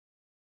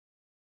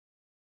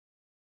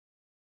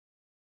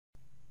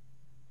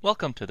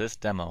Welcome to this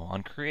demo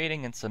on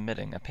creating and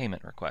submitting a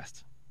payment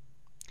request.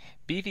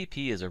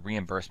 BVP is a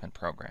reimbursement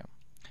program,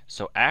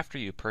 so after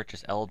you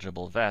purchase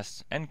eligible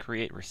vests and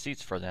create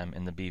receipts for them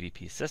in the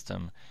BVP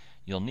system,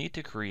 you'll need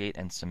to create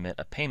and submit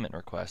a payment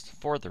request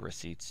for the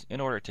receipts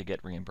in order to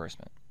get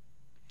reimbursement.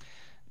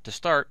 To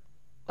start,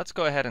 let's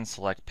go ahead and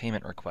select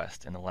Payment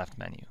Request in the left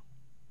menu.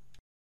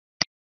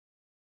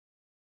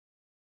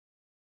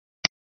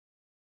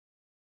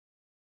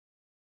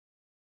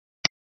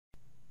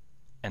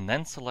 And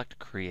then select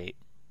Create.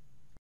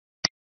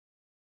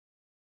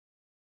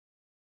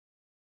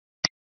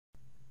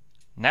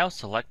 Now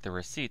select the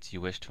receipts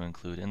you wish to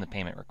include in the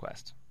payment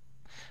request.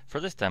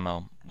 For this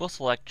demo, we'll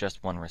select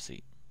just one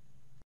receipt.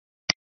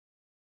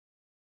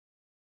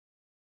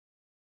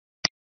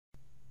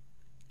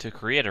 To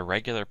create a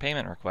regular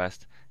payment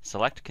request,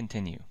 select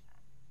Continue.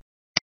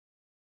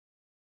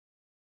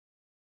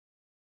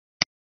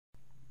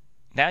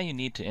 Now you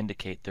need to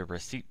indicate the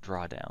receipt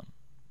drawdown.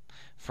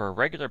 For a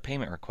regular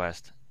payment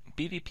request,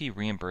 BVP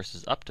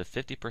reimburses up to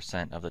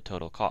 50% of the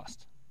total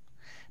cost.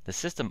 The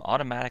system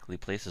automatically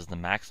places the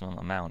maximum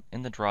amount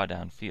in the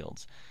drawdown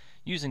fields,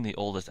 using the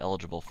oldest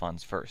eligible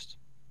funds first.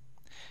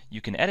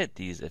 You can edit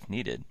these if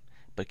needed,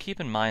 but keep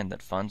in mind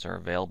that funds are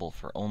available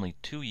for only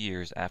 2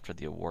 years after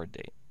the award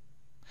date.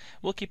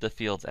 We'll keep the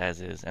fields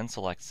as is and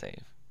select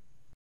Save.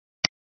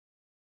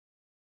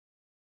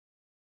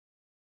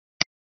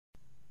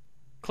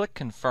 Click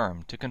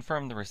Confirm to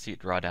confirm the receipt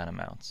drawdown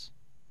amounts.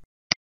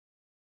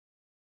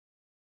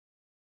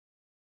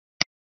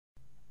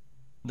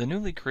 The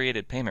newly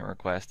created payment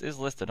request is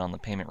listed on the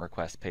payment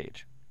request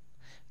page.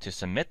 To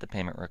submit the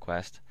payment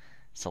request,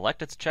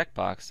 select its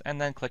checkbox and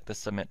then click the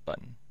Submit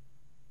button.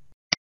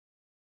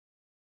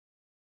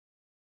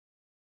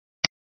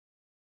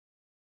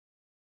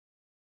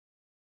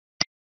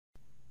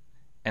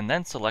 And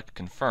then select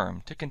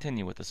Confirm to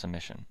continue with the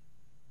submission.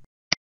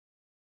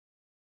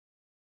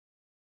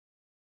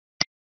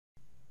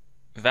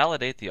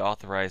 Validate the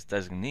authorized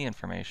designee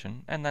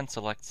information and then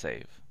select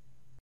Save.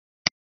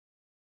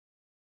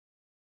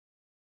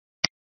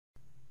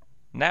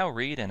 Now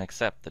read and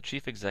accept the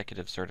Chief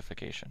Executive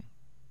certification.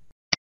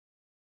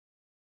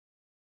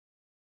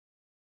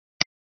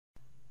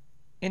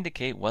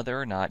 Indicate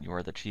whether or not you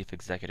are the Chief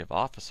Executive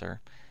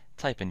Officer,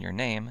 type in your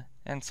name,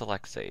 and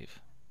select Save.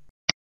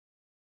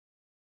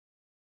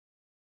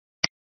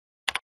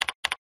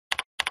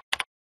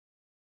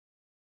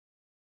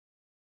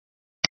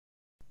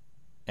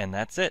 And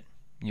that's it!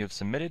 You have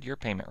submitted your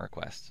payment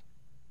request.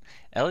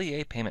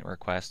 LEA payment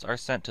requests are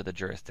sent to the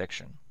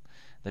jurisdiction.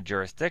 The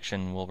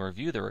jurisdiction will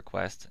review the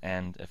request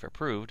and, if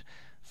approved,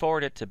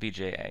 forward it to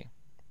BJA.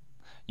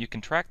 You can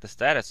track the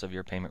status of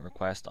your payment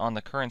request on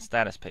the Current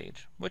Status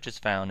page, which is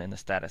found in the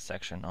Status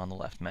section on the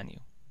left menu.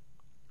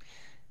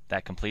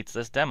 That completes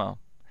this demo.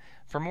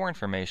 For more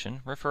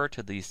information, refer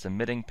to the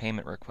Submitting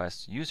Payment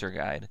Requests user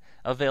guide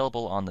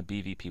available on the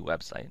BVP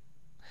website.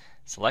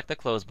 Select the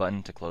Close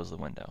button to close the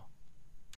window.